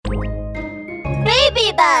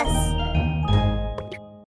Mystery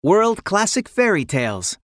Bus! World Classic Fairy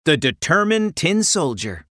Tales, The Determined Tin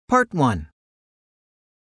Soldier, Part 1.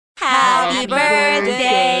 Happy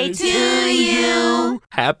birthday to you!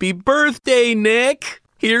 Happy birthday, Nick!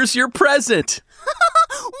 Here's your present.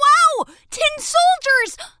 Wow! Tin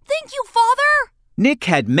soldiers! Thank you, Father! Nick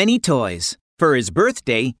had many toys. For his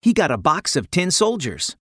birthday, he got a box of tin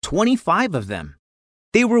soldiers, 25 of them.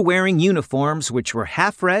 They were wearing uniforms which were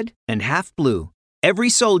half red and half blue. Every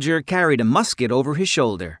soldier carried a musket over his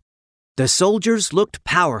shoulder. The soldiers looked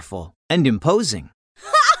powerful and imposing.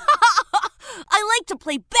 I like to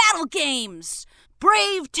play battle games.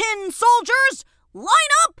 Brave tin soldiers,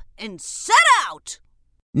 line up and set out!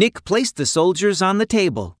 Nick placed the soldiers on the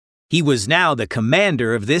table. He was now the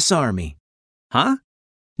commander of this army. Huh?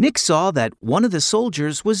 Nick saw that one of the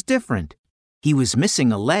soldiers was different. He was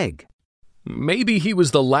missing a leg. Maybe he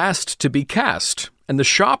was the last to be cast, and the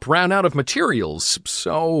shop ran out of materials,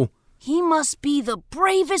 so... He must be the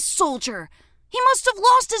bravest soldier. He must have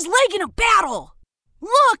lost his leg in a battle.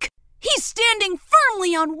 Look! He's standing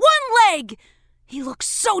firmly on one leg. He looks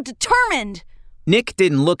so determined. Nick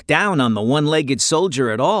didn't look down on the one-legged soldier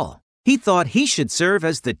at all. He thought he should serve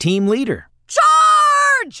as the team leader.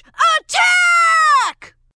 Charge!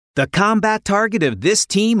 Attack! The combat target of this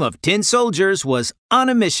team of tin soldiers was on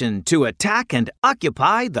a mission to attack and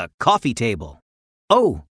occupy the coffee table.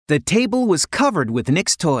 Oh, the table was covered with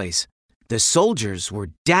Nick's toys. The soldiers were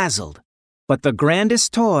dazzled. But the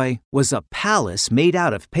grandest toy was a palace made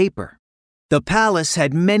out of paper. The palace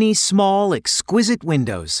had many small, exquisite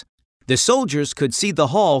windows. The soldiers could see the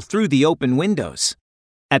hall through the open windows.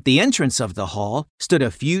 At the entrance of the hall stood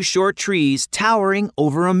a few short trees towering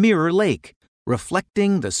over a mirror lake,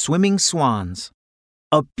 reflecting the swimming swans.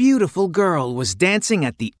 A beautiful girl was dancing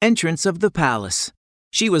at the entrance of the palace.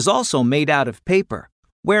 She was also made out of paper,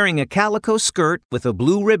 wearing a calico skirt with a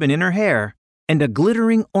blue ribbon in her hair and a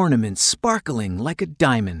glittering ornament sparkling like a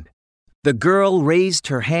diamond. The girl raised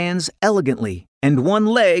her hands elegantly, and one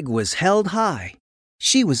leg was held high.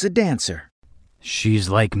 She was a dancer. She's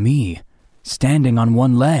like me, standing on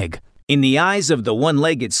one leg. In the eyes of the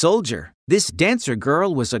one-legged soldier, this dancer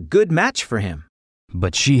girl was a good match for him.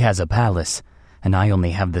 But she has a palace, and I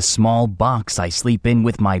only have the small box I sleep in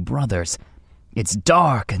with my brothers. It's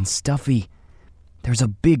dark and stuffy. There's a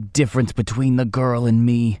big difference between the girl and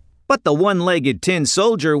me. But the one-legged tin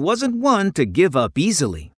soldier wasn't one to give up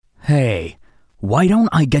easily. Hey, why don't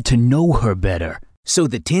I get to know her better? So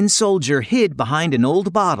the tin soldier hid behind an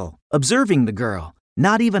old bottle, observing the girl,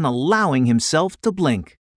 not even allowing himself to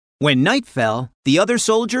blink. When night fell, the other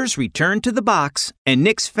soldiers returned to the box, and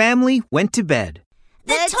Nick's family went to bed.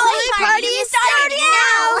 The toy party is starting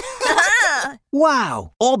now!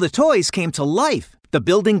 Wow! All the toys came to life. The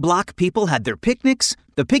building block people had their picnics,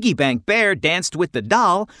 the piggy bank bear danced with the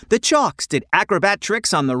doll, the chalks did acrobat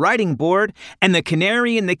tricks on the writing board, and the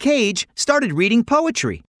canary in the cage started reading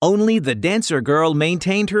poetry. Only the dancer girl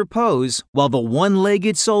maintained her pose while the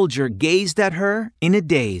one-legged soldier gazed at her in a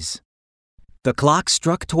daze. The clock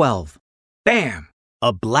struck 12. Bam!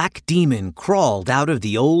 A black demon crawled out of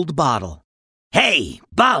the old bottle. Hey,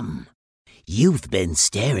 bum! You've been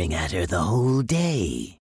staring at her the whole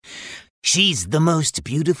day. She's the most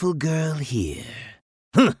beautiful girl here.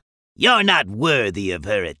 You're not worthy of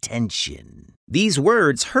her attention. These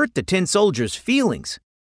words hurt the tin soldier's feelings.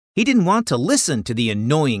 He didn't want to listen to the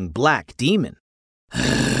annoying black demon.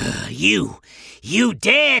 You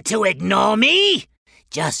dare to ignore me?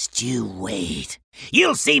 Just you wait.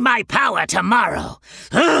 You'll see my power tomorrow.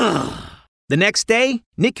 The next day,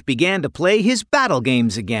 Nick began to play his battle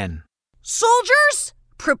games again. Soldiers,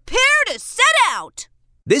 prepare to set out!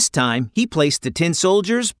 This time, he placed the tin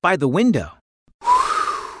soldiers by the window.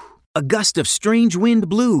 A gust of strange wind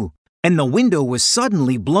blew, and the window was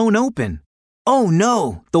suddenly blown open. Oh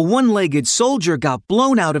no, the one-legged soldier got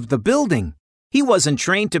blown out of the building. He wasn't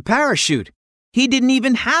trained to parachute. He didn't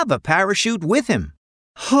even have a parachute with him.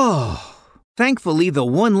 Thankfully, the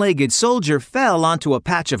one-legged soldier fell onto a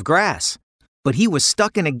patch of grass, but he was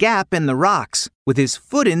stuck in a gap in the rocks with his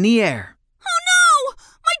foot in the air. Oh no!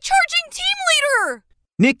 My charging team leader!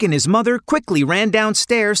 Nick and his mother quickly ran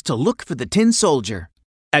downstairs to look for the tin soldier.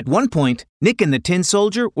 At one point, Nick and the tin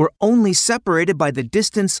soldier were only separated by the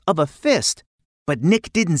distance of a fist, but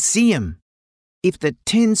Nick didn't see him. If the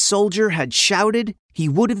tin soldier had shouted, he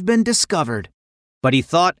would have been discovered. But he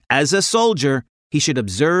thought, as a soldier, he should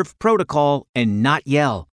observe protocol and not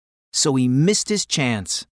yell, so he missed his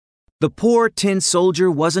chance. The poor tin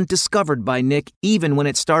soldier wasn't discovered by Nick even when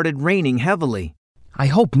it started raining heavily. I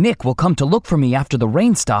hope Nick will come to look for me after the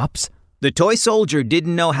rain stops. The toy soldier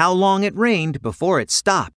didn't know how long it rained before it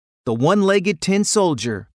stopped. the one-legged tin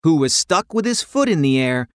soldier, who was stuck with his foot in the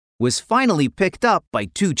air, was finally picked up by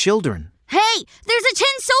two children. Hey, there's a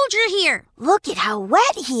tin soldier here. Look at how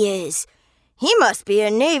wet he is. He must be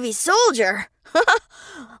a Navy soldier.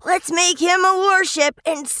 Let's make him a warship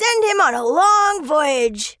and send him on a long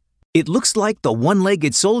voyage. It looks like the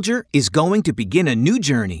one-legged soldier is going to begin a new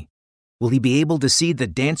journey. Will he be able to see the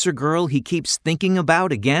dancer girl he keeps thinking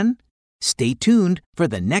about again? Stay tuned for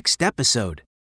the next episode.